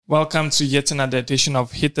Welcome to yet another edition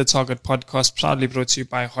of Hit the Target podcast, proudly brought to you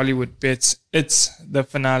by Hollywood Bets. It's the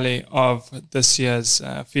finale of this year's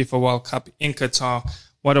FIFA World Cup in Qatar.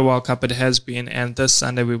 What a World Cup it has been, and this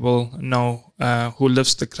Sunday we will know who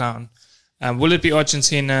lifts the crown. Will it be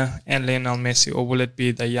Argentina and Lionel Messi, or will it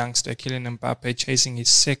be the youngster Kylian Mbappe chasing his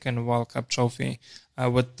second World Cup trophy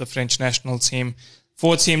with the French national team?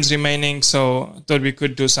 4 teams remaining, so thought we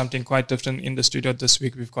could do something quite different in the studio this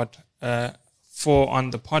week. We've got 4 on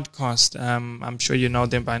the podcast. I'm sure you know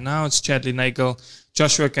them by now. It's Chadley Nagel,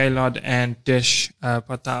 Joshua Gaylord, and Desh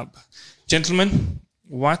Patab. Gentlemen,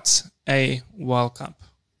 what a World Cup.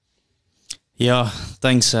 Yeah,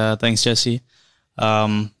 thanks Jesse.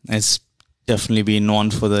 It's definitely been one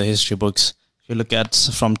for the history books. If you look at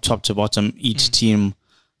from top to bottom, each team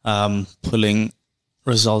pulling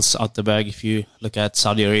results out the bag. If you look at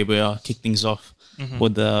Saudi Arabia, kick things off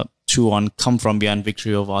with the 2-1 come from behind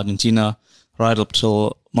victory over Argentina, right up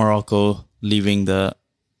till Morocco leaving the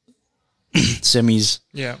semis.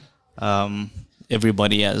 Yeah.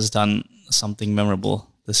 Everybody has done something memorable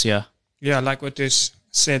this year. Yeah, like what Desh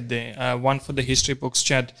said there. One for the history books,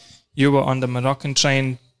 Chad. You were on the Moroccan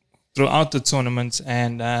train throughout the tournament,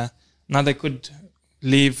 and now they could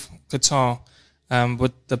leave Qatar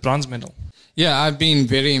with the bronze medal. Yeah, I've been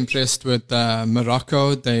very impressed with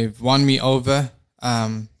Morocco. They've won me over.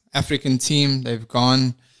 African team, they've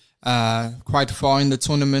gone quite far in the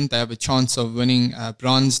tournament. They have a chance of winning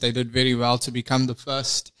bronze. They did very well to become the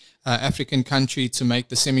first African country to make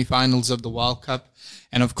the semi-finals of the World Cup.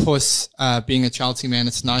 And of course, being a Chelsea man,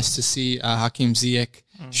 it's nice to see Hakim Ziyech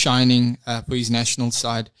shining for his national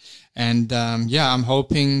side. And I'm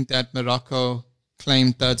hoping that Morocco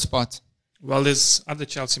claim third spot. Well, there's other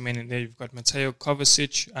Chelsea men in there. You've got Mateo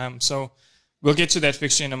Kovacic. So we'll get to that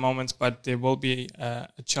fixture in a moment, but there will be a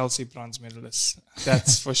Chelsea bronze medalist.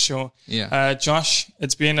 That's for sure. Yeah. Josh,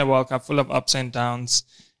 it's been a World Cup full of ups and downs.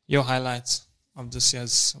 Your highlights of this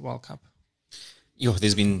year's World Cup?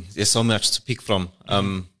 There's so much to pick from.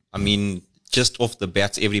 I mean, just off the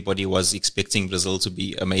bat, everybody was expecting Brazil to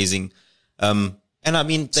be amazing. And I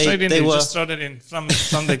mean, they were just throw it in from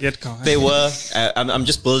the get-go. They were. I'm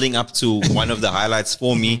just building up to one of the highlights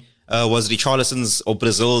for me. Was Richarlison's or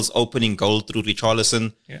Brazil's opening goal through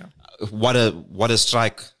Richarlison. Yeah. What a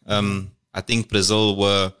strike. I think Brazil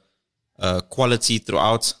were quality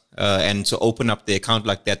throughout, and to open up the account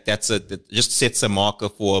like that, that just sets a marker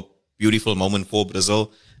for a beautiful moment for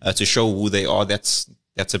Brazil to show who they are. That's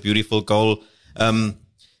a beautiful goal.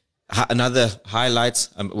 Another highlight,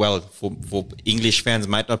 for English fans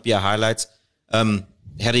might not be a highlight.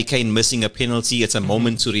 Harry Kane missing a penalty. It's a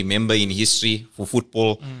moment to remember in history for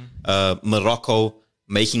football. Morocco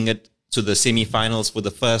making it to the semi-finals for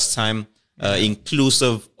the first time,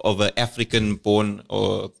 inclusive of an African-born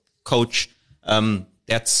coach.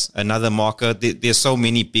 That's another marker. There's so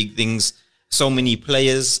many big things, so many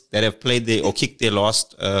players that have played or kicked their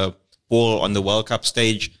last ball on the World Cup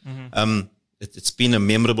stage. It's been a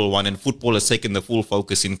memorable one, and football has taken the full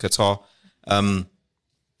focus in Qatar.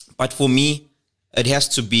 But for me, it has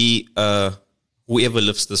to be whoever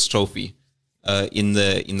lifts this trophy in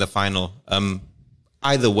the final.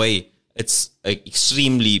 Either way, it's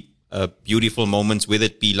extremely beautiful moments. Whether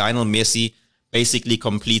it be Lionel Messi basically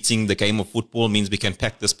completing the game of football means we can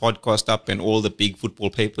pack this podcast up and all the big football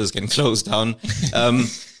papers can close down.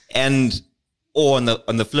 Or on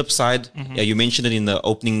the flip side, you mentioned it in the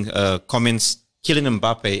opening comments, Kylian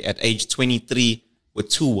Mbappe at age 23 with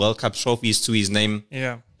 2 World Cup trophies to his name.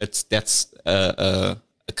 Yeah, that's a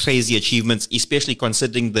crazy achievement, especially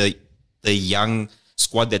considering the young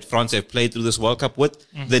squad that France have played through this World Cup with.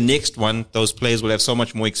 The next one, those players will have so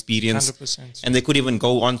much more experience, 100%. and they could even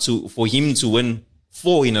go on for him to win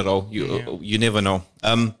 4 in a row. You never know.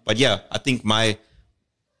 But yeah, I think I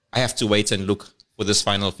have to wait and look for this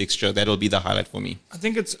final fixture. That'll be the highlight for me. I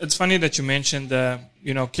think it's funny that you mentioned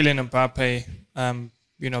Kylian Mbappe,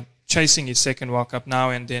 chasing his second World Cup now,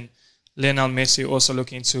 and then Lionel Messi also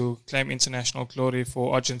looking to claim international glory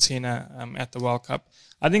for Argentina at the World Cup.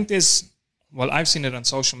 I think I've seen it on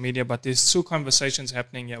social media, but there's 2 conversations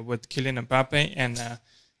happening here with Kylian Mbappe and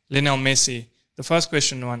Lionel Messi. The first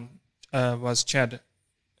question was, Chad,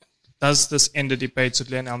 does this end the debates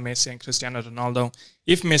with Lionel Messi and Cristiano Ronaldo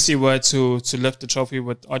if Messi were to lift the trophy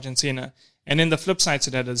with Argentina? And then the flip side to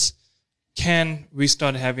that is, can we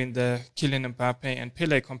start having the Kylian Mbappe and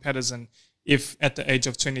Pele comparison if at the age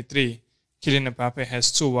of 23, Kylian Mbappe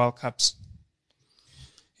has 2 World Cups?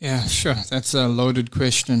 Yeah, sure. That's a loaded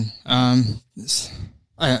question. It's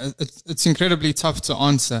incredibly tough to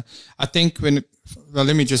answer. I think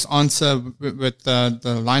let me just answer with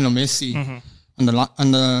the Lionel Messi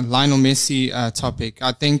on the Lionel Messi topic.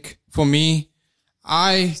 I think for me,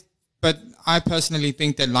 I personally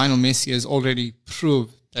think that Lionel Messi has already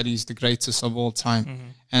proved that he's the greatest of all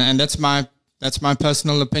time, and that's my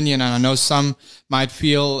personal opinion. And I know some might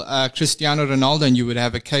feel Cristiano Ronaldo, and you would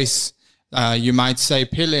have a case. You might say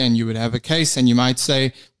Pele, and you would have a case, and you might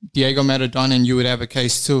say Diego Maradona, and you would have a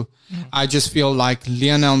case too. I just feel like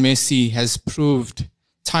Lionel Messi has proved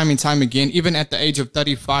time and time again, even at the age of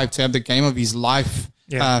 35, to have the game of his life.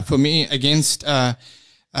 For me, against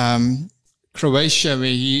Croatia, where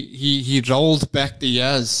he rolled back the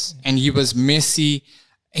years, and he was Messi.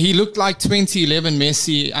 He looked like 2011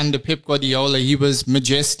 Messi under Pep Guardiola. He was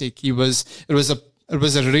majestic. It was a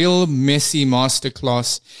real Messi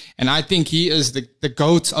masterclass, and I think he is the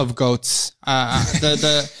GOAT of GOATs.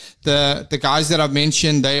 The guys that I've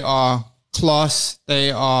mentioned, they are class.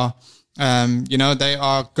 They are, they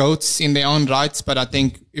are GOATs in their own rights. But I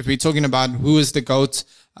think if we're talking about who is the GOAT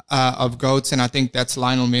of GOATs, and I think that's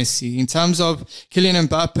Lionel Messi. In terms of Kylian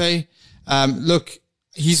Mbappe, look,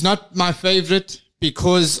 he's not my favorite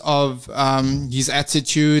because of his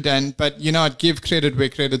attitude, but I'd give credit where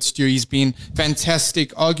credit's due. He's been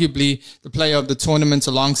fantastic, arguably the player of the tournament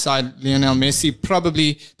alongside Lionel Messi.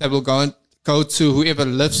 Probably that will go to whoever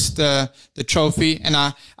lifts the trophy. And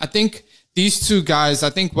I think these two guys,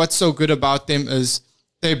 I think what's so good about them is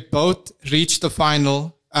they both reached the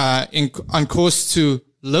final on course to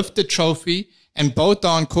lift the trophy, and both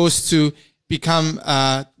are on course to become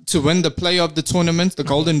to win the player of the tournament, the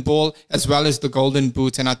golden ball, as well as the golden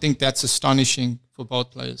boot. And I think that's astonishing for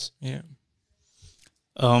both players. Yeah.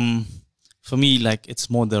 For me, like, it's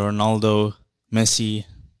more the Ronaldo Messi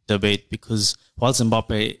debate, because whilst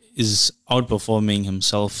Mbappe is outperforming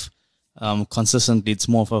himself consistently, it's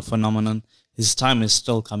more of a phenomenon. His time is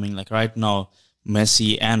still coming. Like right now,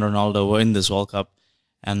 Messi and Ronaldo were in this World Cup,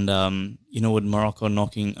 and with Morocco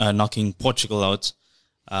knocking Portugal out,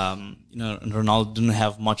 Ronaldo didn't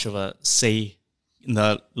have much of a say in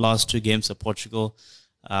the last two games of Portugal.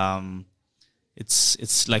 It's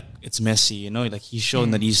Messi, like he's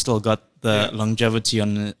shown that he's still got the longevity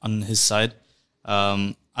on his side.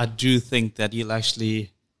 I do think that he'll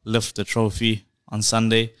actually lift the trophy on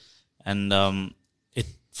Sunday, and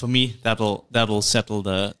for me that'll settle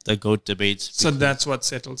the GOAT debate. So that's what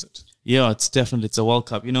settles it. Yeah, it's a World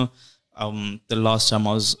Cup. The last time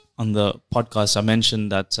I was on the podcast, I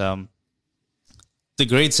mentioned that the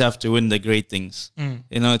greats have to win the great things.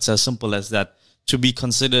 It's as simple as that. To be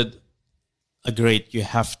considered a great, you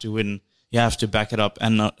have to win. You have to back it up.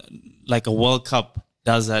 And like a World Cup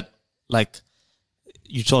does that. Like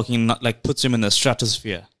you're talking, not like puts him in the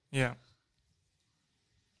stratosphere. Yeah.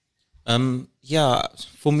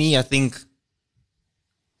 For me, I think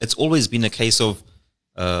it's always been a case of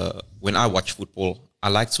when I watch football, I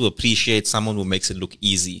like to appreciate someone who makes it look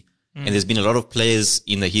easy. And there's been a lot of players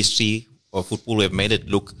in the history of football who have made it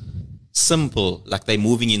look simple, like they're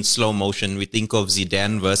moving in slow motion. We think of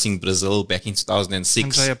Zidane versus Brazil back in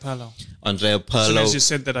 2006. Andrea Pirlo. As soon as you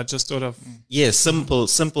said that, I just thought of... Yeah, simple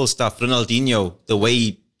stuff. Ronaldinho, the way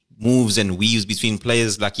he moves and weaves between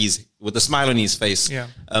players, like he's with a smile on his face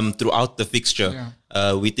throughout the fixture.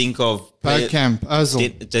 We think of... Bergkamp,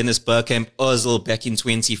 Ozil. Dennis Bergkamp, Ozil back in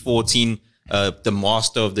 2014, the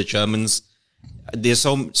master of the Germans. There's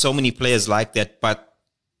so many players like that, but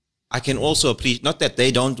I can also appreciate, not that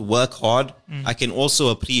they don't work hard, I can also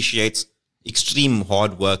appreciate extreme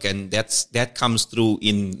hard work, and that comes through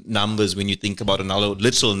in numbers when you think about Ronaldo,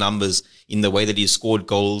 literal numbers in the way that he's scored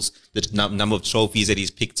goals, the number of trophies that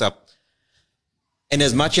he's picked up. And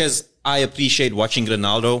as much as I appreciate watching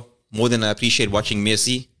Ronaldo more than I appreciate watching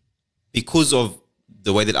Messi, because of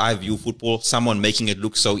the way that I view football, someone making it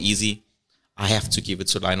look so easy, I have to give it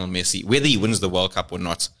to Lionel Messi, whether he wins the World Cup or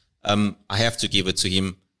not. I have to give it to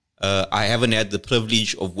him. I haven't had the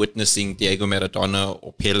privilege of witnessing Diego Maradona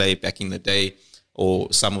or Pele back in the day,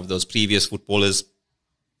 or some of those previous footballers,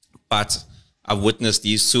 but I've witnessed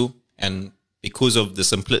these two, and because of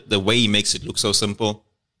the way he makes it look so simple,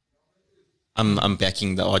 I'm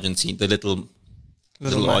backing the Argentine, the little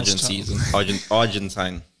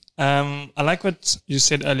Argentine. I like what you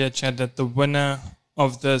said earlier, Chad, that the winner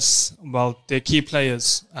of this, their key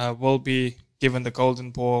players will be given the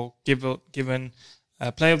golden ball, given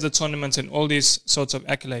play of the tournament and all these sorts of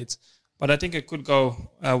accolades. But I think it could go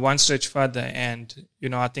one stretch further, and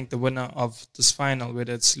I think the winner of this final,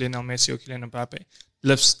 whether it's Lionel Messi or Kylian Mbappe,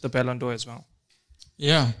 lifts the Ballon d'Or as well.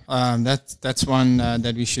 Yeah, that's one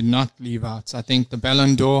that we should not leave out. I think the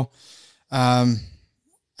Ballon d'Or, and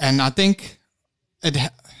I think it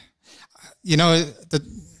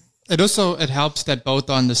helps that both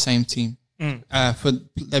are on the same team.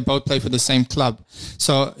 They both play for the same club.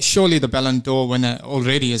 So surely the Ballon d'Or winner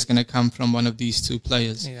already is going to come from one of these two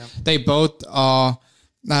players. Yeah. They both are.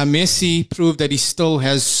 Messi proved that he still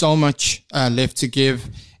has so much left to give.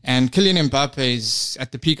 And Kylian Mbappe is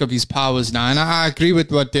at the peak of his powers now. And I agree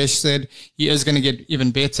with what Desh said. He is going to get even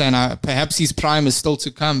better. And perhaps his prime is still to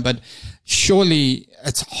come. But surely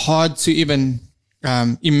it's hard to even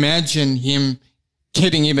imagine him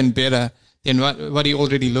getting even better than what he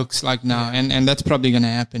already looks like now. And that's probably going to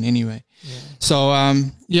happen anyway. Yeah. So,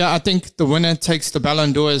 I think the winner takes the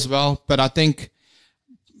Ballon d'Or as well. But I think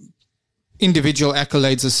individual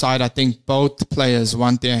accolades aside, I think both players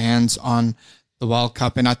want their hands on the World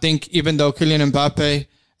Cup. And I think even though Kylian Mbappe,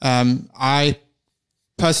 I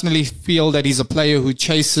personally feel that he's a player who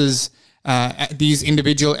chases these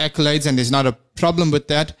individual accolades, and there's not a problem with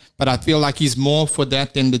that. But I feel like he's more for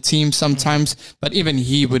that than the team sometimes. But even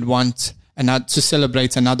he would want to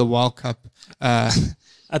celebrate another World Cup. I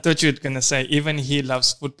thought you were going to say even he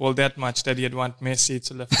loves football that much that he'd want Messi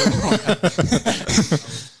to lift football.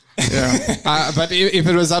 Yeah, but if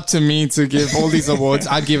it was up to me to give all these awards,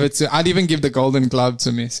 I'd even give the Golden Glove to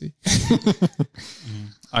Messi.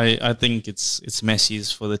 I think it's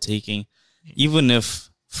Messi's for the taking. Even if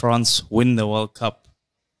France win the World Cup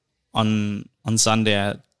on Sunday,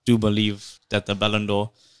 I do believe that the Ballon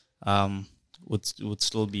d'Or would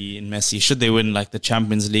still be in Messi. Should they win like the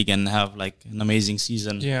Champions League and have like an amazing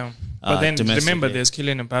season? Yeah, but then remember, there's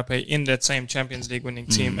Kylian Mbappe in that same Champions League winning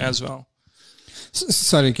team as well.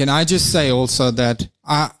 Sorry, can I just say also that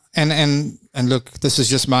and look, this is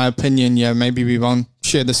just my opinion. Yeah, maybe we won't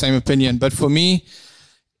share the same opinion, but for me,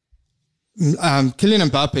 Kylian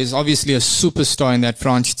Mbappe is obviously a superstar in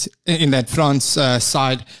that France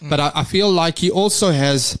side. But I feel like he also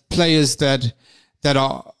has players that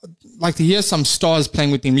are like, he has some stars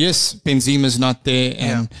playing with him. Yes, Benzema's not there,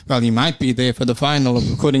 and well, he might be there for the final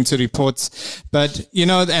according to reports. But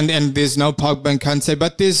and there's no Pogba and Kante,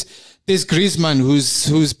 but there's Griezmann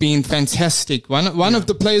who's been fantastic. One of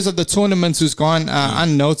the players of the tournament who's gone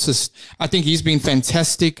unnoticed. I think he's been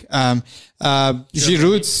fantastic.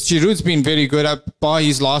 Giroud's been very good up by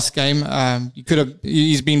his last game.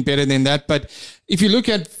 He's been better than that. But if you look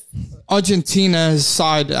at Argentina's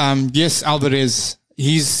side, yes, Alvarez,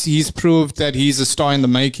 he's proved that he's a star in the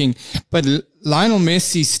making. But Lionel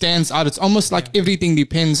Messi stands out. It's almost like everything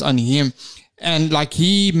depends on him. And like,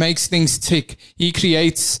 he makes things tick. He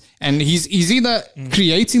creates, and he's either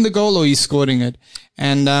creating the goal or he's scoring it.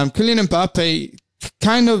 And Kylian Mbappe,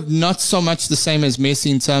 kind of not so much the same as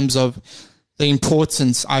Messi in terms of the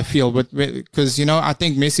importance, I feel, because I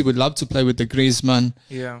think Messi would love to play with the Griezmann.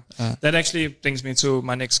 Yeah, that actually brings me to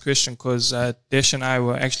my next question, because Desh and I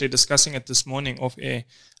were actually discussing it this morning off air.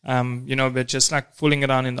 We're just like fooling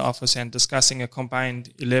around in the office and discussing a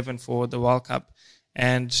combined 11 for the World Cup,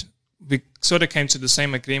 and we sort of came to the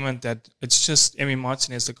same agreement that it's just Emi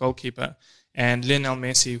Martinez, the goalkeeper, and Lionel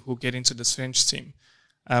Messi who get into this French team,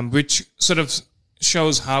 which sort of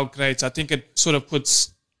shows how great. I think it sort of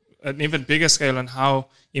puts an even bigger scale on how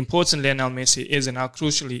important Lionel Messi is and how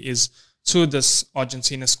crucial he is to this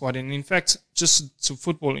Argentina squad, and in fact just to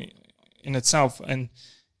football in itself. And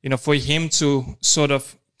for him to sort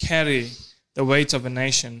of carry the weight of a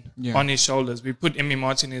nation on his shoulders. We put Emi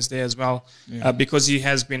Martinez there as well, because he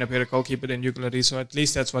has been a better goalkeeper than Hugo Lloris, so at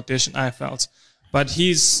least that's what Desh and I felt. But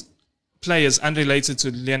his play is unrelated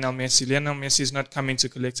to Lionel Messi. Lionel Messi is not coming to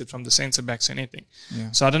collect it from the centre-backs or anything.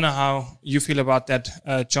 Yeah. So I don't know how you feel about that,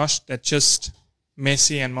 Josh, that just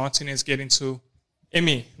Messi and Martinez get into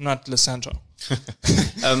Emi, not Lissandro.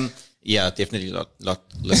 Definitely not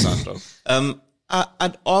Lissandro.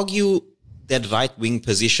 I'd argue that right wing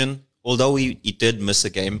position, although he did miss a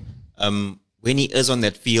game, when he is on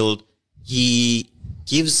that field, he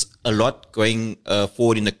gives a lot going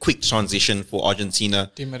forward in a quick transition for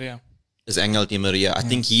Argentina. Di Maria. Is Angel Di Maria. I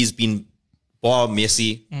think he's been bar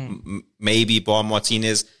Messi, maybe bar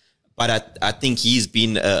Martinez, but I think he's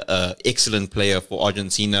been a excellent player for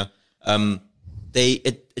Argentina.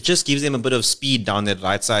 It just gives them a bit of speed down that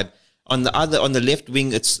right side. On the left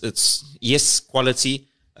wing, it's yes, quality.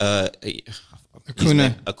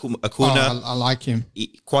 Acuna. I like him.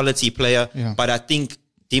 Quality player. Yeah. But I think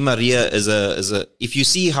Di Maria is a if you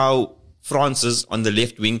see how France is on the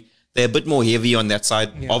left wing, they're a bit more heavy on that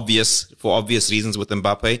side, for obvious reasons with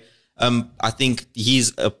Mbappe. I think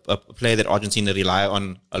he's a player that Argentina rely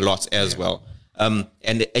on a lot as well. And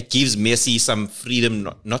it gives Messi some freedom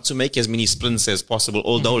not to make as many sprints as possible,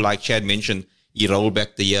 although like Chad mentioned, he rolled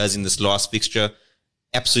back the years in this last fixture,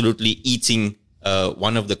 absolutely eating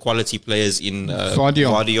one of the quality players in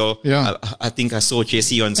Guardiola. Yeah. I think I saw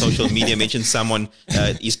Jesse on social media mention someone.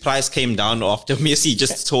 His price came down after Messi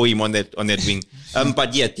just tore him on that wing.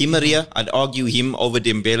 But yeah, Di Maria, I'd argue him over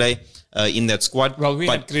Dembele in that squad. Well, we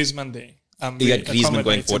had Griezmann there. You had Griezmann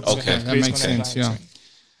going forward. Okay, that makes sense. Yeah.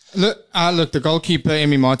 Look, the goalkeeper,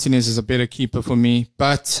 Emi Martinez, is a better keeper for me.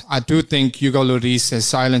 But I do think Hugo Lloris has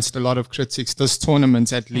silenced a lot of critics this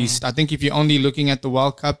tournament, at least. I think if you're only looking at the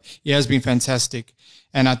World Cup, he has been fantastic.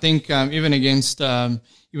 And I think even against,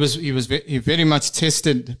 he was very much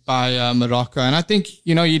tested by Morocco. And I think,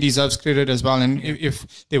 he deserves credit as well. And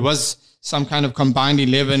if there was some kind of combined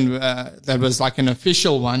 11 that was like an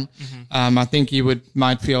official one, I think he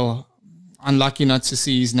might feel unlucky not to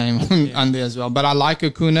see his name on there as well. But I like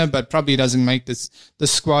Acuna, but probably doesn't make the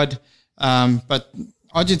squad. But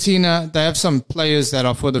Argentina, they have some players that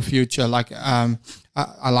are for the future. Like I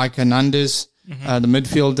like Hernandez, the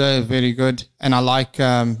midfielder, very good. And I like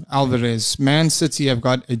Alvarez. Man City have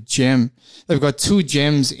got a gem. They've got 2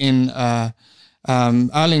 gems in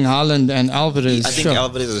Erling Haaland and Alvarez. I think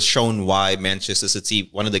Alvarez has shown why Manchester City,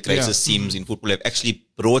 one of the greatest teams in football, have actually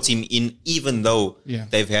brought him in, even though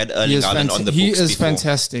they've had Erling Haaland on the books He is before.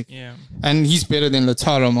 fantastic. Yeah. And he's better than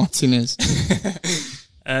Lautaro Martinez.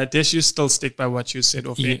 Des, you still stick by what you said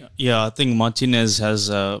off air? Yeah, I think Martinez has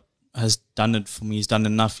done it for me. He's done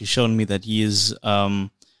enough. He's shown me that he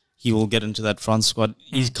will get into that front squad.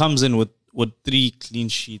 He comes in with 3 clean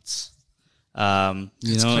sheets,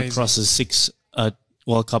 across his 6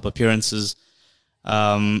 World Cup appearances.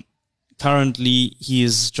 Currently, he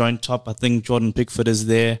is joint top. I think Jordan Pickford is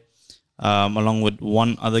there, along with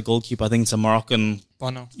one other goalkeeper. I think it's a Moroccan.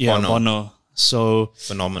 Bono. Yeah, Bono. So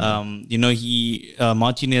phenomenal.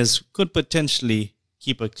 Martinez could potentially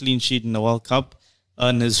keep a clean sheet in the World Cup,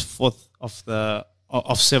 earn his 4th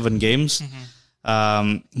of 7 games.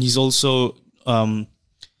 He's also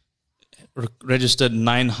registered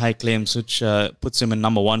 9 high claims, which puts him in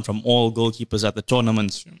number 1 from all goalkeepers at the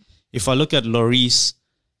tournament. Sure. If I look at Lloris,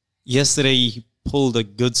 yesterday he pulled a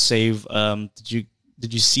good save.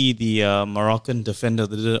 Did you see the Moroccan defender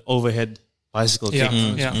that did an overhead bicycle kick?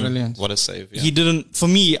 Brilliant. What a save. Yeah. He didn't, for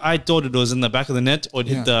me, I thought it was in the back of the net or it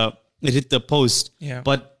hit the post. Yeah.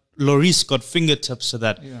 But Lloris got fingertips to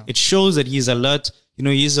that. Yeah. It shows that he's alert.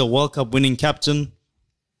 He's a World Cup winning captain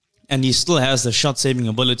and he still has the shot saving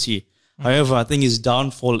ability. However, I think his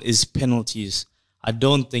downfall is penalties. I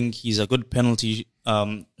don't think he's a good penalty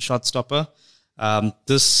shot stopper.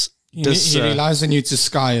 He relies on you to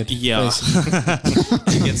sky it. Yeah, you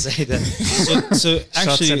can say that. So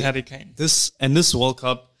actually, this World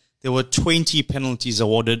Cup, there were 20 penalties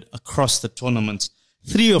awarded across the tournament.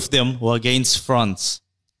 3 of them were against France.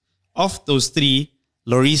 Of those 3,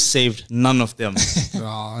 Lloris saved none of them.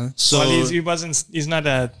 So he's not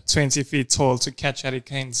 20 feet tall to catch Harry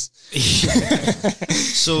Kane's.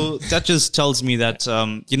 So that just tells me that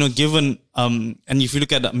given and if you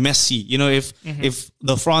look at Messi, if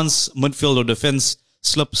the France midfield or defense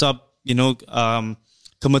slips up,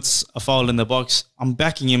 commits a foul in the box, I'm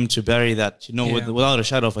backing him to bury that, without a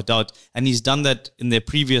shadow of a doubt. And he's done that in their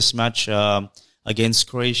previous match against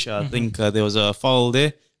Croatia. I think there was a foul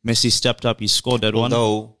there. Messi stepped up, he scored that one.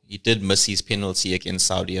 Although he did miss his penalty against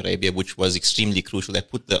Saudi Arabia, which was extremely crucial. That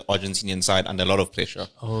put the Argentinian side under a lot of pressure.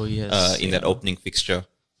 Oh, yes. In that opening fixture.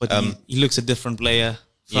 But he looks a different player.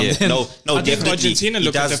 No, I definitely. Think Argentina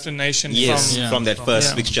looked a different nation from that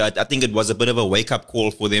first fixture. I think it was a bit of a wake-up call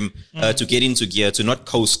for them to get into gear, to not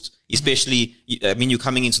coast. Especially, you're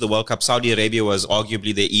coming into the World Cup. Saudi Arabia was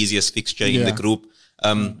arguably their easiest fixture in the group.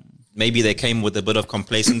 Maybe they came with a bit of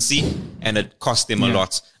complacency and it cost them a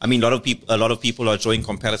lot. A lot of people are drawing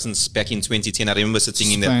comparisons back in 2010. I remember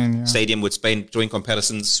sitting in the stadium with Spain, drawing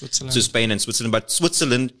comparisons to Spain and Switzerland. But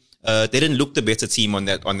Switzerland, they didn't look the better team on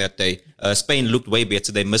that day. Spain looked way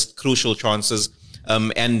better. They missed crucial chances.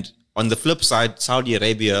 And on the flip side, Saudi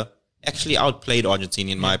Arabia actually outplayed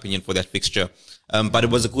Argentina, in my opinion, for that fixture. But it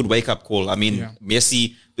was a good wake-up call.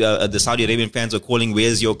 Messi, the Saudi Arabian fans were calling,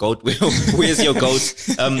 "Where's your GOAT? Where's your GOAT?"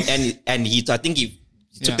 And I think he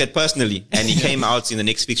took that personally, and he came out in the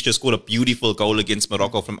next fixture, scored a beautiful goal against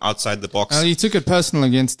Morocco from outside the box. He took it personal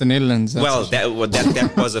against the Netherlands.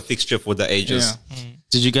 That was a fixture for the ages. Yeah.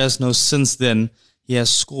 Did you guys know since then he has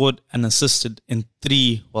scored and assisted in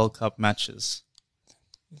 3 World Cup matches?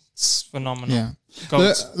 It's phenomenal. Yeah.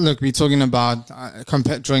 Look, we're talking about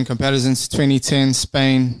drawing comparisons, 2010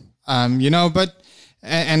 Spain, but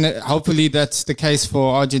hopefully that's the case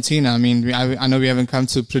for Argentina. I know we haven't come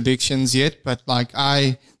to predictions yet, but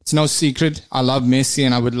it's no secret. I love Messi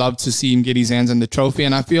and I would love to see him get his hands on the trophy.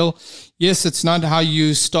 And I feel, yes, it's not how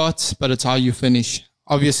you start, but it's how you finish.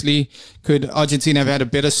 obviously, could Argentina have had a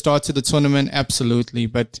better start to the tournament? Absolutely.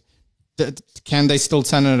 But can they still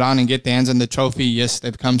turn it around and get their hands on the trophy? Yes,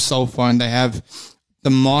 they've come so far, and they have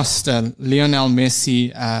the master, Lionel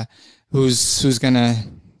Messi, who's going to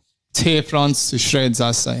tear France to shreds,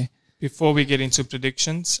 I say. Before we get into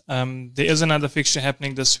predictions, there is another fixture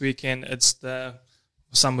happening this weekend. It's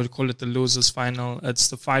some would call it the losers final. It's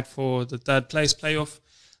the fight for the third place playoff.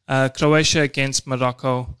 Croatia against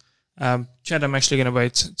Morocco. Chad, I'm actually going to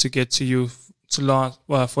wait to get to you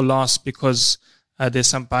for last because there's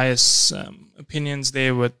some biased opinions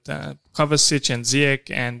there with Kovacic and Ziyech,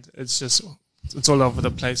 and it's all over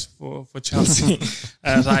the place for Chelsea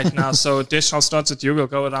right now. So Desh, I'll start with you. We'll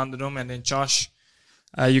go around the room, and then Josh,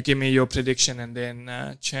 you give me your prediction, and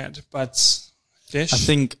then Chad. But Desh,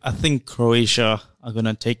 I think Croatia are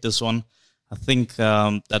gonna take this one. I think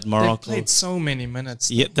that Morocco they've played so many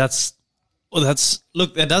minutes. Yeah,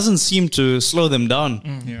 look. That doesn't seem to slow them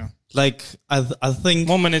down. Yeah, like I think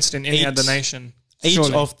more minutes than any other nation. 8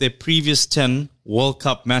 surely. of their previous 10 World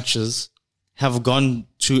Cup matches have gone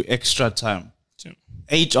to extra time.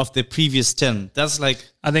 8 of the previous 10. That's like...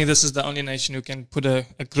 I think this is the only nation who can put a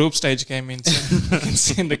group stage game into... can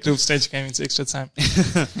send the group stage game into extra time.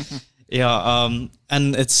 Yeah,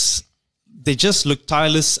 and they just look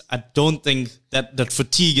tireless. I don't think that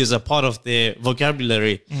fatigue is a part of their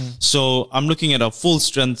vocabulary. So I'm looking at a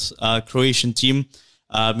full-strength Croatian team.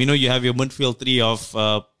 You have your midfield three of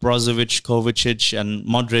Brozovic, Kovacic, and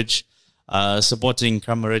Modric supporting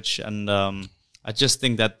Kramaric, and I just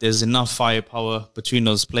think that there's enough firepower between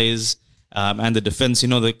those players and the defense.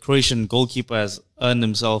 The Croatian goalkeeper has earned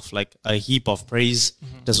himself like a heap of praise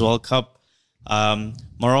this World Cup.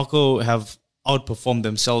 Morocco have outperformed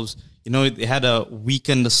themselves. They had a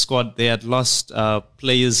weakened squad. They had lost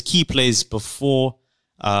key players before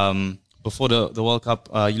the World Cup.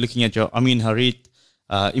 You're looking at your Amin Harit,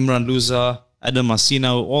 Imran Louza, Adam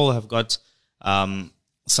Masina, who all have got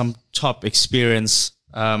some top experience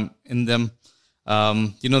in them.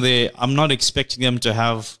 I'm not expecting them to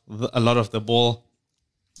have a lot of the ball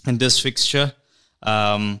in this fixture.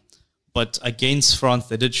 But against France,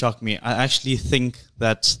 they did shock me. I actually think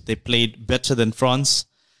that they played better than France.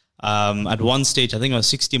 At one stage, I think it was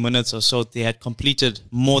 60 minutes or so, they had completed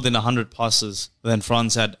more than 100 passes than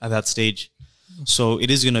France had at that stage. So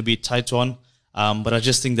it is going to be a tight one. But I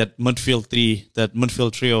just think that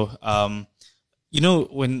midfield trio,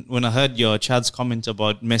 when I heard Chad's comment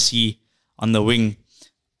about Messi on the wing,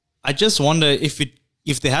 I just wonder if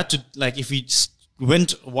they had to, if he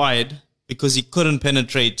went wide because he couldn't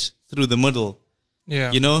penetrate through the middle.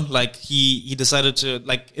 Yeah. He decided to,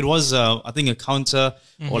 it was, I think, a counter,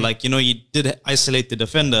 or he did isolate the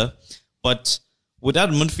defender. But with that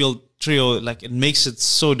midfield trio, it makes it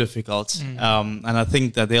so difficult. And I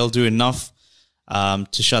think that they'll do enough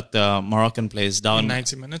to shut the Moroccan players down. In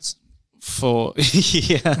 90 minutes?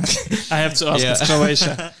 Yeah. I have to ask, it's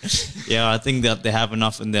Croatia. Yeah, I think that they have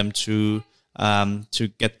enough in them to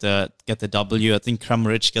get the W. I think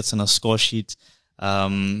Kramaric gets on a score sheet.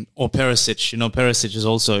 Or Perisic. Perisic is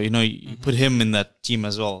also, you put him in that team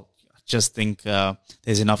as well. I just think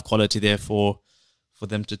there's enough quality there for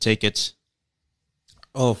them to take it.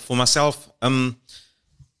 Oh, for myself, I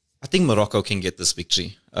think Morocco can get this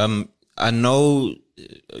victory. I know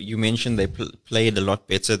you mentioned they played a lot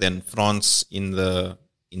better than France in the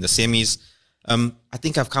semis. I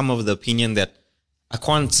think I've come over the opinion that I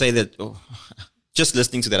can't say that. Just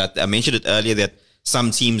listening to that, I mentioned it earlier that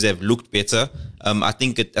some teams have looked better. I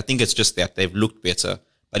think it's just that they've looked better.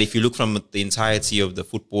 But if you look from the entirety of the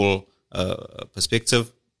football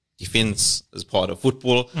perspective, defense is part of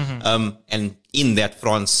football. And in that,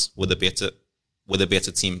 France were the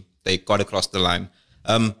better team. They got across the line.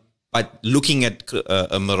 But looking at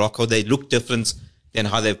Morocco, they look different than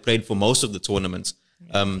how they've played for most of the tournaments.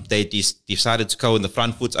 They decided to go in the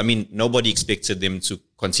front foot. I mean, nobody expected them to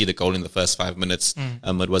concede a goal in the first 5 minutes.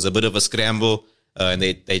 It was a bit of a scramble, and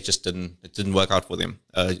they just didn't work out for them.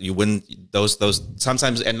 You win those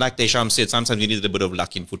sometimes, and like Deschamps said, sometimes you needed a bit of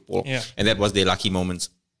luck in football, and that was their lucky moments.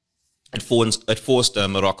 It forced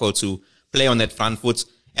Morocco to play on that front foot,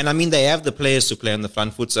 and I mean they have the players to play on the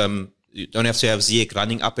front foot. You don't have to have Ziyech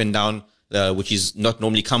running up and down, which he's not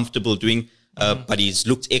normally comfortable doing. But he's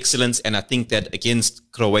looked excellent, and I think that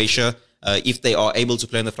against Croatia, if they are able to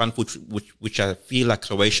play on the front foot, which I feel like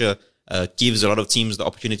Croatia gives a lot of teams the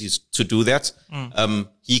opportunities to do that,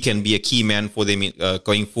 he can be a key man for them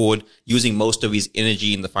going forward, using most of his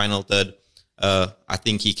energy in the final third. I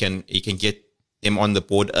think he can get them on the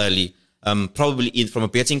board early. Probably from a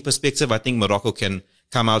betting perspective, I think Morocco can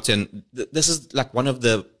come out, and this is like one of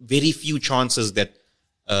the very few chances that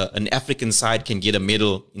an African side can get a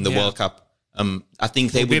medal in the World Cup, I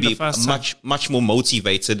think they would be much more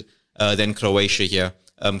motivated than Croatia here.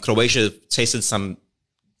 Croatia tasted some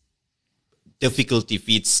difficult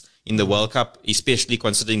defeats in the World Cup, especially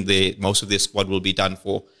considering most of their squad will be done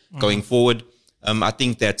for going forward. I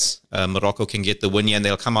think that Morocco can get the win here and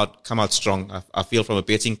they'll come out strong. I feel from a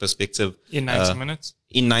betting perspective. In 90 minutes?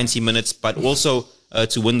 In 90 minutes, but also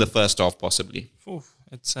to win the first half possibly.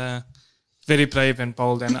 It's very brave and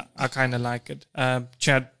bold, and I kind of like it.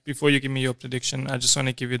 Chad, before you give me your prediction, I just want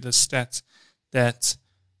to give you the stats that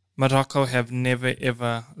Morocco have never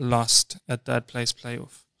ever lost a third place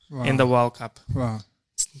playoff in the World Cup. Wow.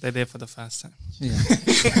 They're there for the first time. Yeah.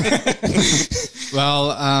 Well,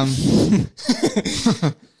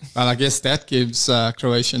 well, I guess that gives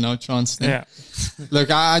Croatia no chance then. Yeah.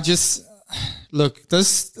 Look,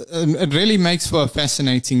 this it really makes for a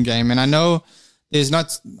fascinating game, and I know there's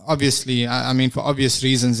not, obviously, I mean, for obvious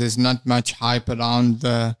reasons, there's not much hype around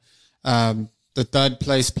the third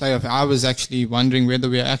place playoff. I was actually wondering whether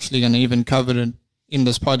we're actually going to even cover it in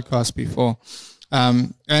this podcast before.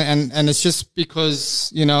 And it's just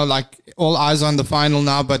because, like all eyes on the final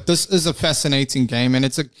now, but this is a fascinating game, and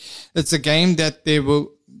it's a game that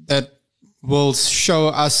will show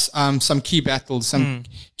us some key battles, some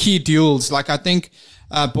key duels. Like I think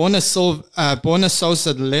Borna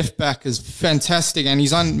Sosa, the left back, is fantastic, and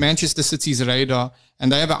he's on Manchester City's radar,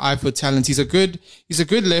 and they have an eye for talent. He's a good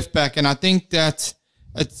left back, and I think that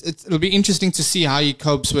it'll be interesting to see how he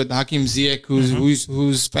copes with Hakim Ziyech,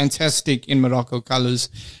 who's fantastic in Morocco colours,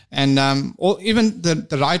 and or even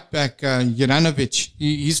the right back Juranovic,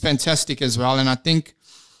 he's fantastic as well. And I think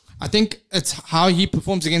it's how he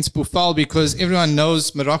performs against Boufal, because everyone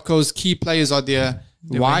knows Morocco's key players are their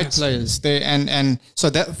wide players. And so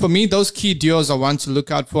that, for me, those key duos are one to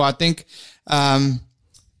look out for. I think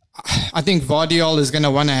Vardiol is going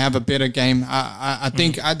to want to have a better game. I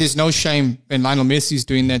think there's no shame when Lionel Messi is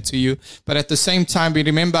doing that to you. But at the same time, we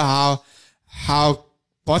remember how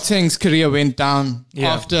Boateng's career went down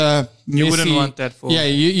after Messi. You wouldn't want that for... Yeah,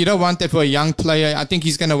 you don't want that for a young player. I think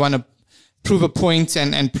he's going to want to prove a point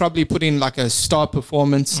and probably put in like a star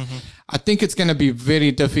performance. I think it's going to be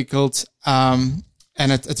very difficult.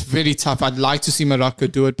 And it's very tough. I'd like to see Morocco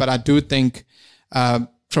do it, but I do think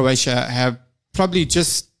Croatia have probably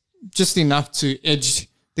just enough to edge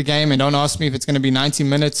the game. And don't ask me if it's going to be 90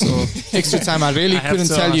 minutes or extra time. I really couldn't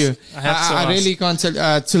tell you. I really can't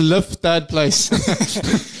tell to lift third place.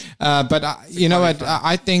 But you know what?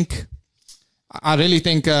 I really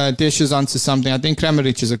think Dish is onto something. I think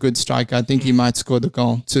Kramaric is a good striker. I think he might score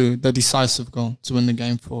the decisive goal to win the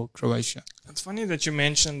game for Croatia. It's funny that you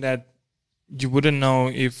mentioned that you wouldn't know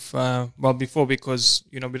if, before, because,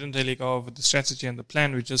 we didn't really go over the strategy and the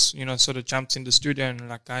plan. We just, sort of jumped in the studio and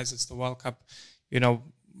like, guys, it's the World Cup,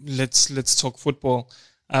 let's talk football.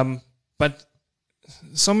 But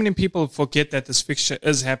so many people forget that this fixture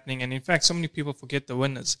is happening. And in fact, so many people forget the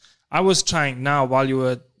winners. I was trying now while you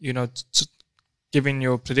were, giving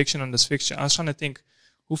your prediction on this fixture, I was trying to think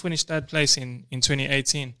who finished third place in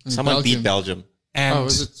 2018. Someone beat Belgium. And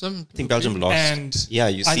was it some? I think Belgium lost. And yeah,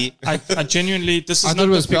 you see. I genuinely, this is I not thought it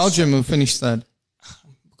was the fixture. Belgium who finished third.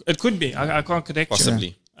 It could be. I can't correct Possibly.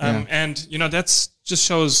 you. And, that's just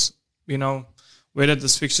shows, whether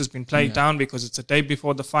this fixture's been played down because it's a day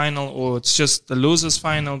before the final or it's just the loser's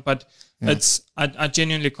final. But I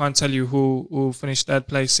genuinely can't tell you who finished third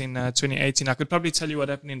place in 2018. I could probably tell you what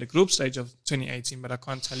happened in the group stage of 2018, but I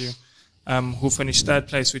can't tell you who finished third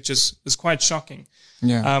place, which is quite shocking.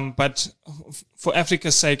 Yeah. But for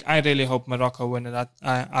Africa's sake, I really hope Morocco win it.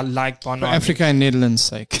 I like Bono. For Africa and Netherlands'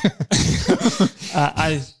 sake.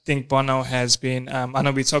 I think Bono has been, I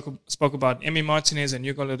know we spoke about Emi Martinez and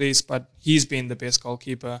Hugo Lloris, but he's been the best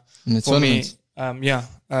goalkeeper for me.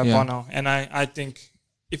 Bono. And I think,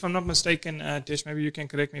 if I'm not mistaken, Dish, maybe you can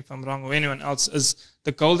correct me if I'm wrong, or anyone else, is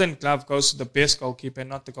the Golden Glove goes to the best goalkeeper,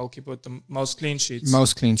 not the goalkeeper with the most clean sheets.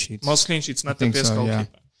 Most clean sheets, not the best goalkeeper.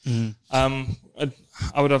 Yeah.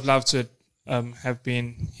 I would have loved to have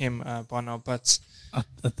been him, Bono, but I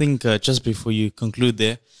think just before you conclude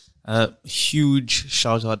there, huge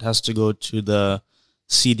shout out has to go to the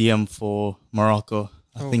CDM for Morocco.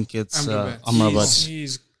 I think it's Amrabat.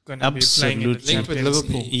 He's going to be playing in the Champions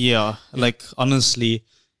League. Yeah, like honestly,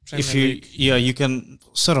 if you can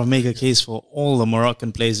sort of make a case for all the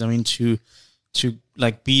Moroccan players. I mean, to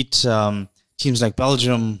like beat teams like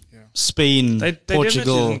Belgium, Spain,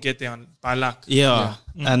 Portugal. They didn't get there by luck.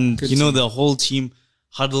 And the whole team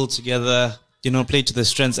huddled together, played to their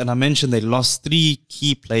strengths. And I mentioned they lost 3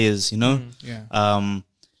 key players, In the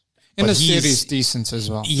series, decent as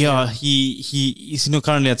well. Yeah, he's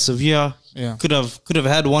currently at Sevilla. Yeah. Could have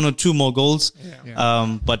had one or two more goals.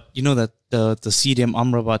 Yeah. But you know that the CDM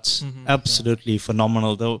Amrabat, absolutely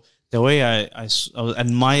phenomenal. The way I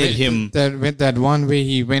admired him. That one where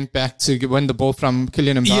he went back to win the ball from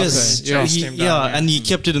Kylian Mbappe. Yes, and he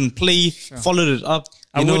kept it in play, followed it up.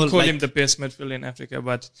 I would call him the best midfielder in Africa,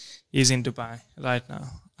 but he's in Dubai right now.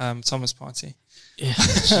 Thomas Partey. Yeah,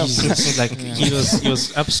 Jesus. He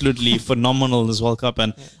was absolutely phenomenal in this World Cup,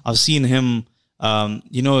 and I've seen him,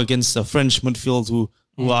 against the French midfield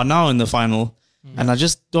who are now in the final, and I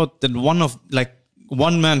just thought that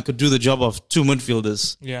one man could do the job of two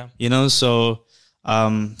midfielders. Yeah. So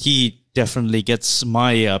he definitely gets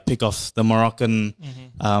my pick of the Moroccan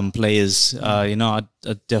players. I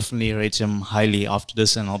definitely rate him highly after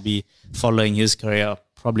this, and I'll be following his career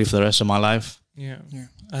probably for the rest of my life. Yeah.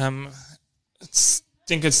 I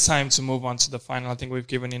think it's time to move on to the final. I think we've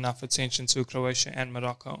given enough attention to Croatia and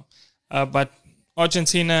Morocco. But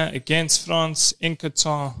Argentina against France in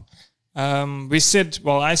Qatar. I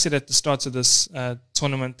said at the start of this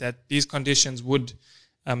tournament that these conditions would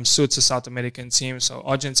suit a South American team. So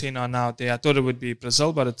Argentina are now there. I thought it would be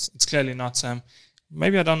Brazil, but it's clearly not.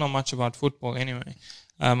 Maybe I don't know much about football anyway.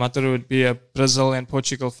 I thought it would be a Brazil and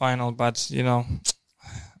Portugal final, but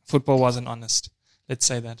football wasn't honest. Let's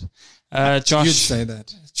say that. Josh, you'd say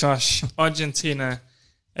that. Josh, Argentina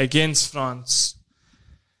against France.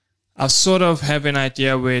 I sort of have an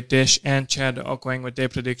idea where Desh and Chad are going with their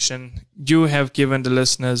prediction. You have given the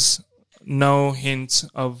listeners no hint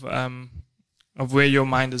of where your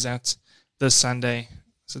mind is at this Sunday.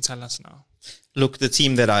 So tell us now. Look, the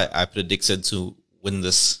team that I predicted to win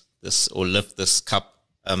this or lift this cup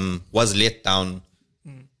was let down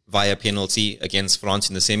via penalty against France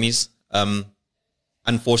in the semis.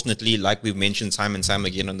 Unfortunately, like we've mentioned time and time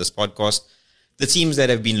again on this podcast, the teams that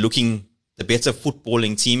have been looking the better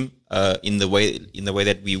footballing team in the way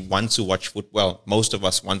that we want to watch football. Well, most of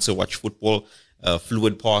us want to watch football,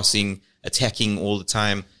 fluid passing, attacking all the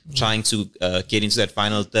time, trying to get into that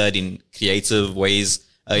final third in creative ways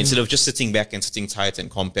instead of just sitting back and sitting tight and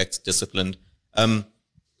compact, disciplined.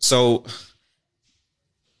 So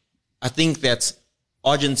I think that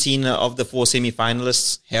Argentina of the four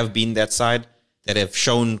semi-finalists have been that side that have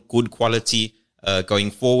shown good quality going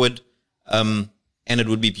forward. And it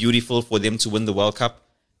would be beautiful for them to win the World Cup.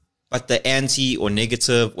 But the anti or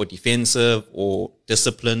negative or defensive or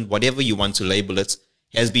disciplined, whatever you want to label it,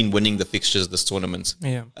 has been winning the fixtures this tournament.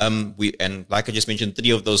 Yeah. And like I just mentioned,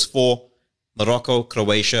 3 of those 4, Morocco,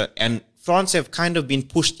 Croatia, and France have kind of been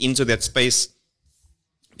pushed into that space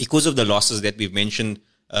because of the losses that we've mentioned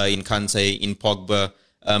in Kante, in Pogba.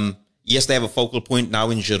 Yes, they have a focal point now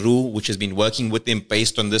in Giroud, which has been working with them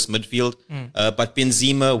based on this midfield. But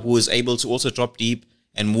Benzema, who is able to also drop deep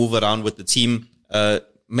and move around with the team,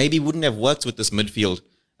 maybe wouldn't have worked with this midfield.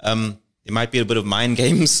 There might be a bit of mind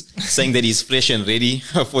games saying that he's fresh and ready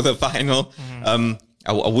for the final.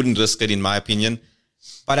 I wouldn't risk it, in my opinion.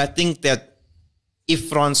 But I think that if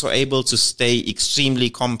France are able to stay extremely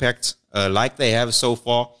compact, like they have so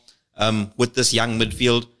far, with this young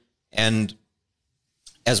midfield, and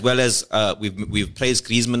as well as we've praised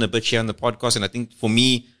Griezmann a bit here on the podcast, and I think for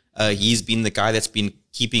me, he's been the guy that's been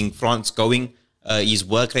keeping France going. His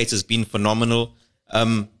work rate has been phenomenal.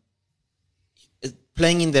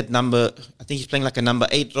 Playing in that number, I think he's playing like a number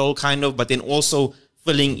 8 role kind of, but then also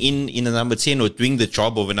filling in a number 10 or doing the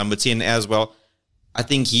job of a number 10 as well. I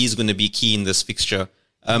think he's going to be key in this fixture.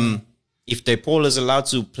 If De Paul is allowed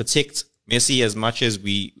to protect Messi as much as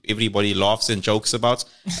everybody laughs and jokes about,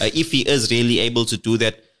 if he is really able to do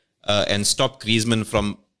that and stop Griezmann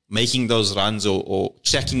from making those runs or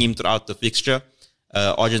tracking him throughout the fixture,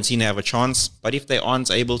 Argentina have a chance. But if they aren't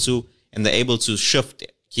able to, and they're able to shift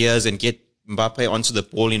gears and get Mbappe onto the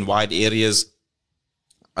ball in wide areas,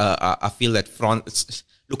 I feel that France,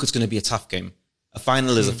 it's going to be a tough game. A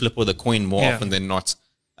final is a flip of the coin more often than not.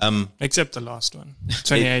 Except the last one,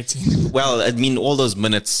 2018. All those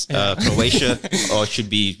minutes, Croatia should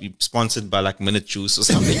be sponsored by like Minute Juice or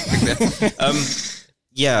something like that.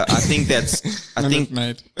 I think that's...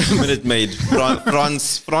 Minute Maid.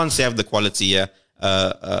 France have the quality, yeah.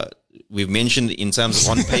 We've mentioned in terms of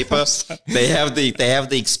on paper, they have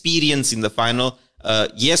the experience in the final.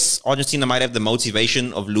 Yes, Argentina might have the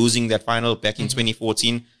motivation of losing that final back in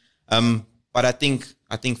 2014. But I think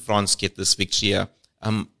France get this victory here.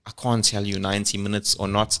 I can't tell you 90 minutes or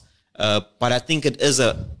not, but I think it is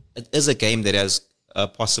a game that has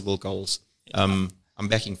possible goals. I'm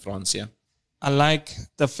backing France. Yeah, I like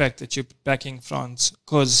the fact that you're backing France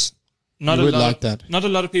because not a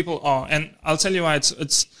lot of people are, and I'll tell you why.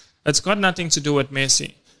 It's got nothing to do with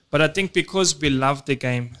Messi, But I think because we love the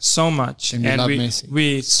game so much and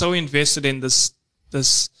we're so invested in this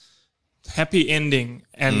happy ending,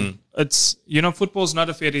 and it's, football's not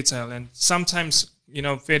a fairy tale, and sometimes,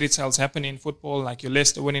 fairy tales happen in football, like your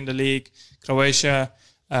Leicester winning the league, Croatia,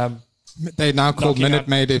 they now called Minute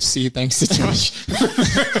Maid FC, thanks to Josh.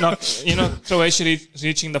 Croatia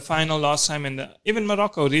reaching the final last time, and even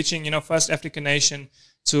Morocco reaching, first African nation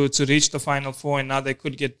to reach the final four, and now they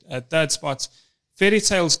could get third spots. Fairy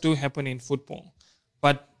tales do happen in football,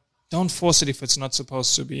 but don't force it if it's not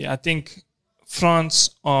supposed to be. I think France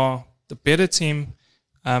are the better team.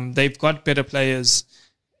 They've got better players.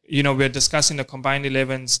 We're discussing the combined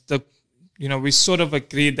 11s. We sort of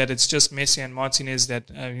agreed that it's just Messi and Martinez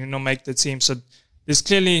that, make the team. So there's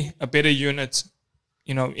clearly a better unit,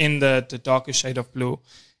 in the darker shade of blue.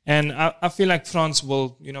 And I feel like France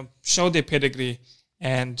will, show their pedigree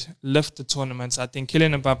and lift the tournaments. I think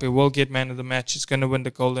Kylian Mbappe will get man of the match. He's going to win the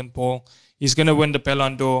Golden Ball. He's going to win the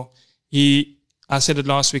Ballon d'Or. I said it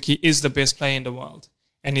last week, he is the best player in the world.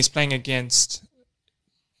 And he's playing against,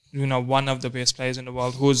 one of the best players in the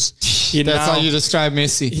world. That's how you describe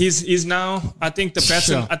Messi. He's now. I think the baton.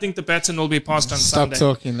 Sure. I think the baton will be passed on Sunday.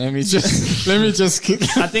 Stop talking. Let me just.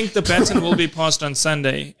 I think the baton will be passed on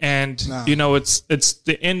Sunday, and it's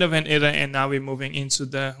the end of an era, and now we're moving into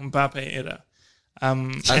the Mbappe era.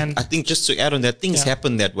 I think just to add on that, things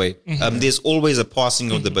happen that way. There's always a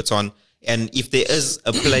passing of the baton, and if there is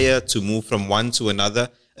a player to move from one to another,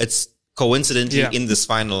 it's coincidentally in this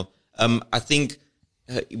final. I think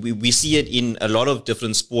we see it in a lot of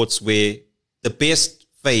different sports where the best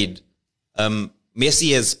fade.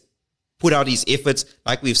 Messi has put out his efforts,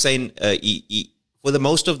 like we've seen for the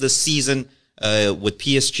most of the season with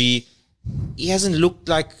PSG. He hasn't looked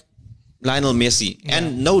like Lionel Messi,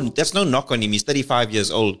 and that's no knock on him. He's 35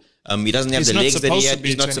 years old. He doesn't have the legs that he had.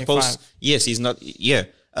 He's not supposed. Yes, he's not. Yeah.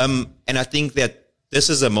 And I think that this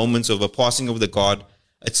is a moment of a passing of the guard.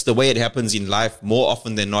 It's the way it happens in life more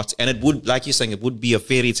often than not. And it would, like you're saying, it would be a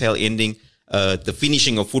fairy tale ending, the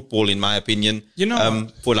finishing of football, in my opinion,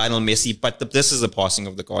 for Lionel Messi. But this is a passing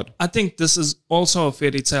of the guard. I think this is also a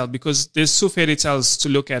fairy tale because there's two fairy tales to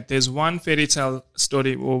look at. There's one fairy tale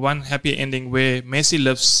story or one happy ending where Messi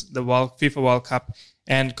lifts the FIFA World Cup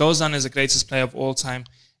and goes down as the greatest player of all time.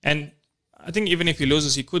 And I think even if he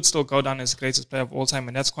loses, he could still go down as the greatest player of all time,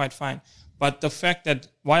 and that's quite fine. But the fact that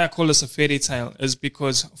why I call this a fairy tale is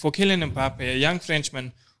because for Kylian Mbappe, a young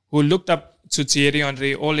Frenchman who looked up to Thierry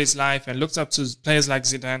Henry all his life and looked up to players like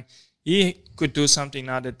Zidane, he could do something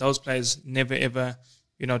now that those players never ever,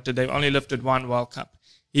 did. They've only lifted one World Cup.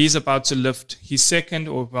 He's about to lift his second,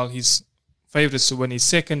 his favorites to win his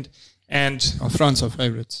second. And France are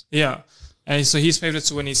favorites. Yeah. And so he's favorites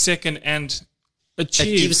to win his second and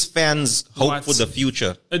achieve. It gives fans hope for the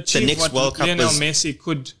future. The next World Cup Lionel Messi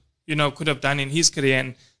could have done in his career,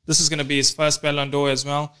 and this is going to be his first Ballon d'Or as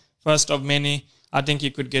well, first of many. I think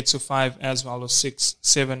he could get to 5 as well, or 6,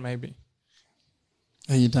 7 maybe.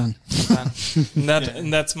 Are you done?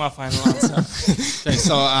 And that's my final answer. Okay,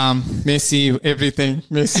 so Messi, everything,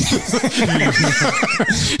 Messi.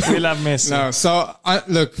 We love Messi. No, so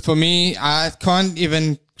look, for me, I can't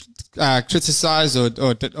even criticize or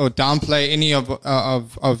downplay any of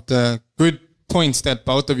the good points that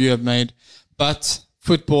both of you have made, but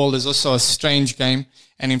football is also a strange game.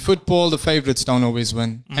 And in football, the favorites don't always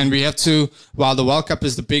win. And we have to, while the World Cup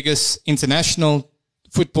is the biggest international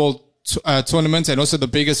football tournament and also the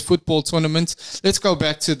biggest football tournament, let's go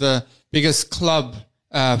back to the biggest club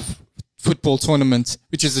football tournament,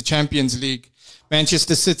 which is the Champions League.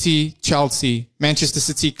 Manchester City, Chelsea. Manchester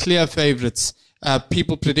City, clear favorites.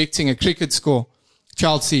 People predicting a cricket score.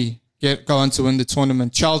 Chelsea go on to win the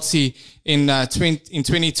tournament. Chelsea in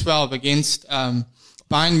 2012 against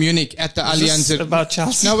Bayern Munich at the Allianz Arena. About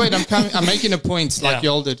Chelsea? No, wait, I'm making a point like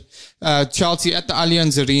y'all did. Chelsea at the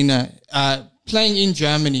Allianz Arena, playing in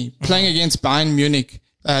Germany, playing against Bayern Munich,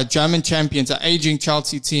 German champions, an aging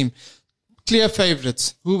Chelsea team. Clear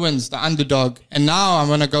favorites. Who wins? The underdog. And now I'm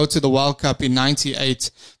going to go to the World Cup in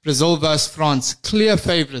 98. Brazil versus France. Clear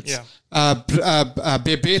favorites. Yeah.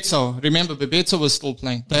 Bebeto. Remember, Bebeto was still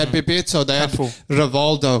playing. They had Bebeto. They had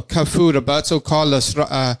Rivaldo, Cafu, Roberto Carlos,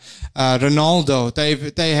 Ronaldo.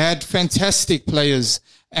 They had fantastic players.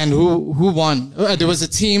 And who won? There was a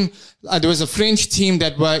team, there was a French team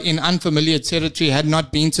that were in unfamiliar territory, had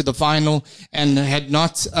not been to the final, and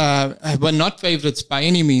were not favorites by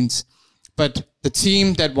any means. But the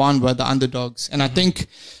team that won were the underdogs. And I think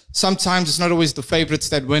sometimes it's not always the favorites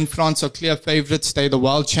that win. France are clear favorites. They're the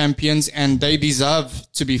world champions and they deserve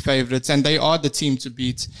to be favorites, and they are the team to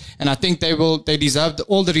beat. And I think they deserve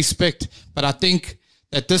all the respect. But I think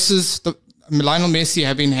that this is Lionel Messi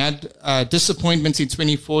having had disappointments in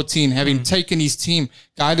 2014, having taken his team,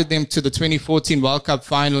 guided them to the 2014 World Cup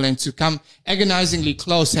final, and to come agonizingly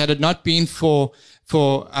close, had it not been for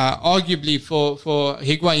arguably for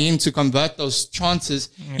Higuain to convert those chances,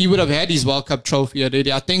 he would have had his World Cup trophy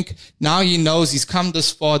already. I think now he knows he's come this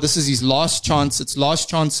far. This is his last chance. It's last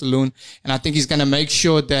chance saloon. And I think he's going to make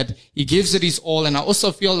sure that he gives it his all. And I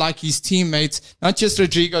also feel like his teammates, not just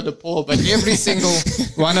Rodrigo de Paul, but every single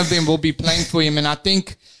one of them will be playing for him. And I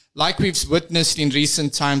think, like we've witnessed in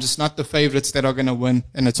recent times, it's not the favorites that are going to win.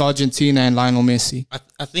 And it's Argentina and Lionel Messi.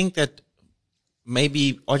 I think that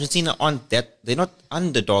maybe Argentina they're not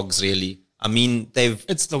underdogs really. I mean,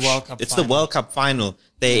 it's the World Cup. It's the World Cup final.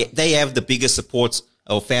 They have the biggest support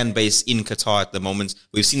or fan base in Qatar at the moment.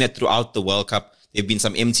 We've seen that throughout the World Cup. There've been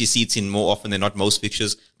some empty seats in more often than not most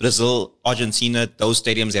fixtures. Brazil, Argentina, those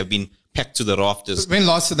stadiums have been packed to the rafters. When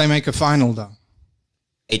last did they make a final though?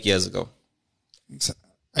 8 years ago.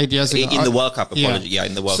 8 years ago. In the World Cup, apology. Yeah,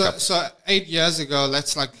 in the World Cup. So 8 years ago,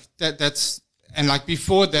 that's like and like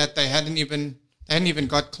before that, they hadn't even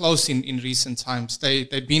got close in recent times.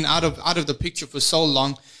 They'd been out of the picture for so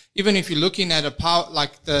long. Even if you're looking at a power,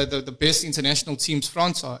 like the best international teams,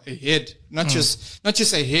 France are ahead, not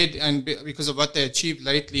just ahead and because of what they achieved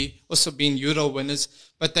lately, also being Euro winners,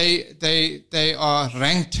 but they are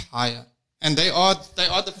ranked higher, and they are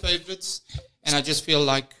the favorites. And I just feel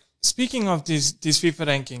like, speaking of these FIFA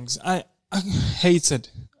rankings, I hate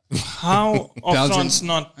it. How are Belgium France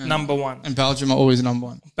not number one? And Belgium are always number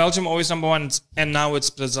one. Belgium always number one, and now it's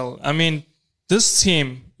Brazil. I mean, this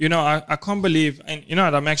team, I can't believe, and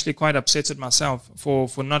I'm actually quite upset at myself for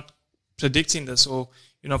not predicting this, or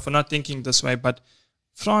for not thinking this way. But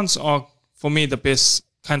France are, for me, the best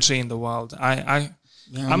country in the world.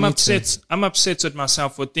 I'm upset. I'm upset with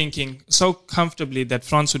myself for thinking so comfortably that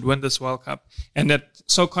France would win this World Cup, and that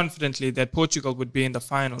so confidently that Portugal would be in the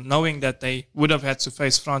final, knowing that they would have had to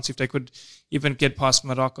face France if they could even get past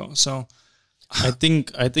Morocco. So I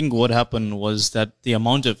think what happened was that the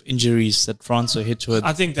amount of injuries that France were hit with.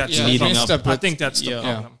 I think that's leading up. I think that's the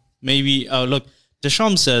problem. Maybe look,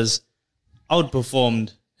 Deschamps says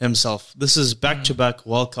outperformed himself. This is back-to-back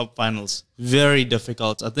World Cup finals. Very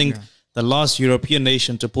difficult. I think the last European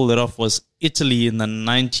nation to pull it off was Italy in the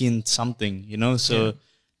 19-something, So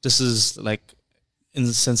this is like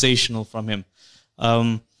sensational from him.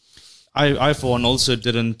 I, for one, also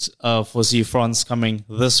didn't foresee France coming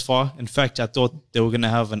this far. In fact, I thought they were going to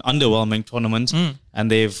have an underwhelming tournament,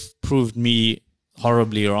 and they've proved me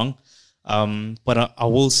horribly wrong. But I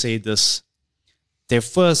will say this. Their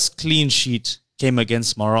first clean sheet came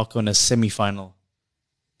against Morocco in a semi-final.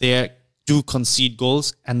 They do concede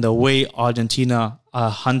goals, and the way Argentina are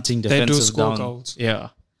hunting defensive down. Goals. Yeah.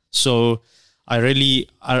 So I really,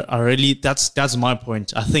 that's my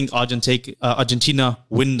point. I think Argentina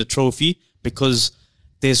win the trophy because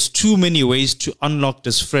there's too many ways to unlock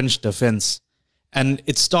this French defense. And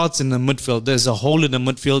it starts in the midfield. There's a hole in the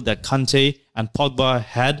midfield that Kante and Pogba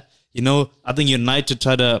had. I think United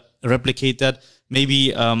try to replicate that.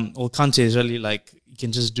 Maybe, Kante is really he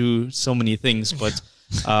can just do so many things, but,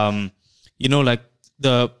 like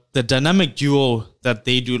the dynamic duo that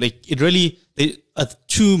they do, a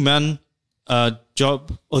two-man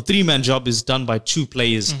job or three-man job is done by two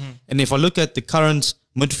players. And if I look at the current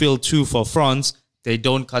midfield two for France, they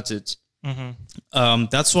don't cut it.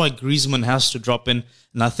 That's why Griezmann has to drop in.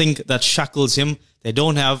 And I think that shackles him. They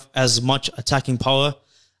don't have as much attacking power.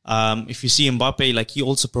 If you see Mbappe, he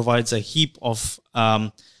also provides a heap of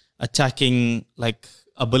attacking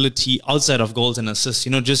ability outside of goals and assists,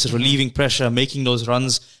 just relieving pressure, making those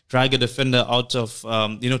runs, drag a defender out of,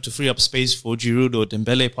 to free up space for Giroud or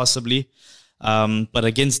Dembele possibly. But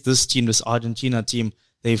against this team, this Argentina team,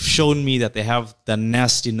 they've shown me that they have the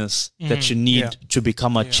nastiness that you need to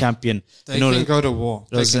become a champion. They can go to war.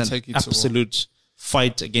 They can take you to war. Absolute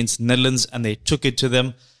fight against Netherlands, and they took it to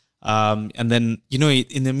them. And then,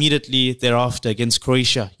 immediately thereafter against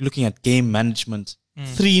Croatia, you're looking at game management.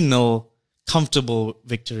 3-0, comfortable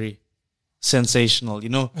victory. Sensational,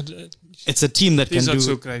 It's a team that These can are do...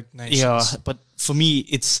 two great nations. Yeah, but for me,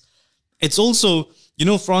 it's also,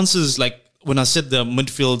 France's, when I said the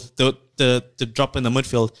midfield, the drop in the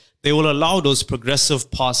midfield, they will allow those progressive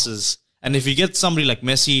passes. And if you get somebody like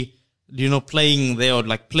Messi, playing there, or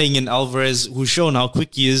playing in Alvarez, who's shown how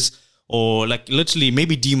quick he is, or literally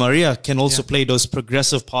maybe Di Maria can also play those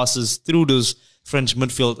progressive passes through those French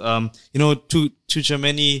midfield.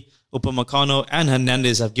 Tchouaméni, Upamecano, and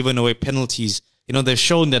Hernandez have given away penalties. They've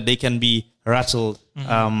shown that they can be rattled.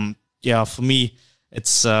 For me,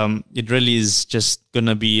 it really is just going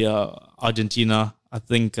to be Argentina. I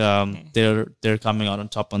think they're coming out on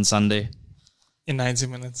top on Sunday. in 90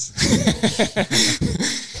 minutes.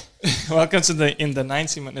 Welcome to the In the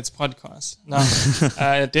 90 Minutes podcast.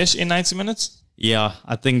 Now, Dish in 90 minutes? Yeah,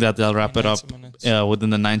 I think that they'll wrap it up within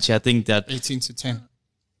the 90. I think that 18 to 10.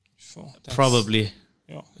 Sure, probably.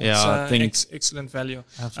 I think excellent value.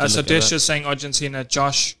 So Dish is saying Argentina,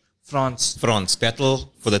 Josh, France. France,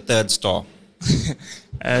 battle for the third star.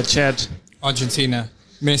 Chad. Argentina,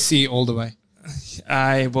 Messi all the way.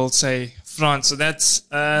 I will say France. So that's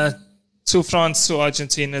two France, two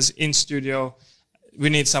Argentinas in studio. We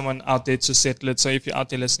need someone out there to settle it. So if you're out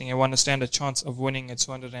there listening and want to stand a chance of winning a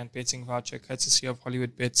 200 rand betting voucher courtesy of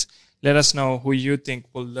Hollywood Bets, let us know who you think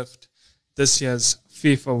will lift this year's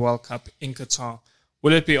FIFA World Cup in Qatar.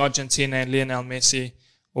 Will it be Argentina and Lionel Messi,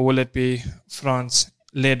 or will it be France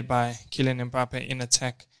led by Kylian Mbappe in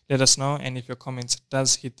attack? Let us know. And if your comment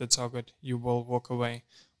does hit the target, you will walk away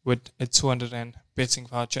with a 200 rand betting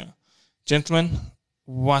voucher. Gentlemen,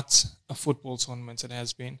 what a football tournament it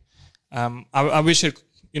has been. I wish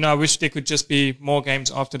there could just be more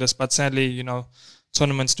games after this, but sadly,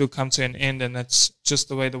 tournaments do come to an end, and that's just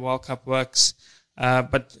the way the World Cup works.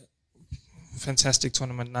 But fantastic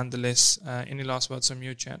tournament nonetheless. Any last words from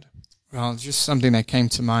you, Chad? Well, just something that came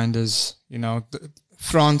to mind is,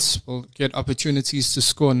 France will get opportunities to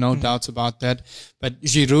score, no doubt about that. But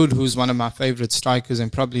Giroud, who's one of my favorite strikers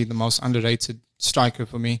and probably the most underrated striker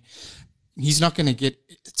for me, he's not going to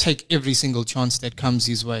take every single chance that comes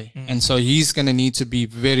his way. And so he's going to need to be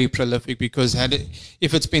very prolific, because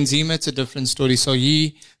if it's Benzema, it's a different story. So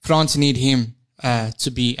France need him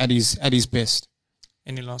to be at his best.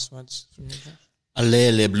 Any last words from you, Josh?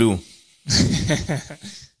 Allez les bleus.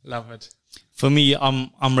 Love it. For me,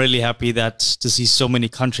 I'm really happy to see so many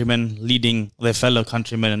countrymen leading their fellow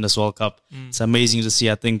countrymen in this World Cup. It's amazing to see.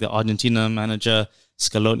 I think the Argentina manager,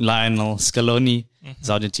 Lionel Scaloni, is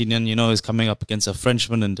Argentinian, is coming up against a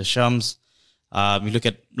Frenchman in Deschamps. You look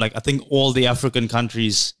at, I think all the African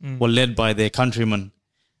countries were led by their countrymen.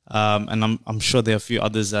 And I'm sure there are a few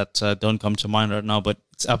others that don't come to mind right now, but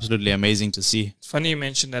it's absolutely amazing to see. It's funny you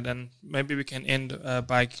mentioned that, and maybe we can end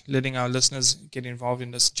by letting our listeners get involved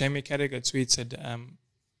in this. Jamie Carragher tweeted,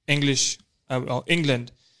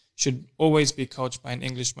 England should always be coached by an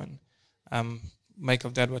Englishman. Make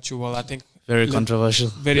of that what you will. I think very controversial.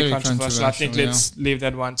 Very controversial. I think let's leave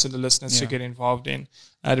that one to the listeners to get involved in.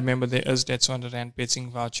 I remember there is that 200 rand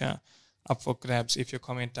betting voucher up for grabs if your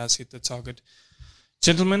comment does hit the target.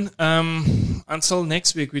 Gentlemen, until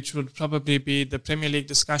next week, which would probably be the Premier League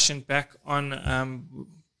discussion back on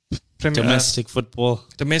domestic football.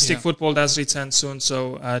 Domestic football does return soon,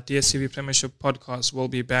 so DSTV Premiership podcast will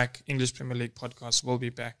be back. English Premier League podcast will be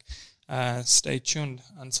back. Stay tuned.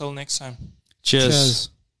 Until next time. Cheers.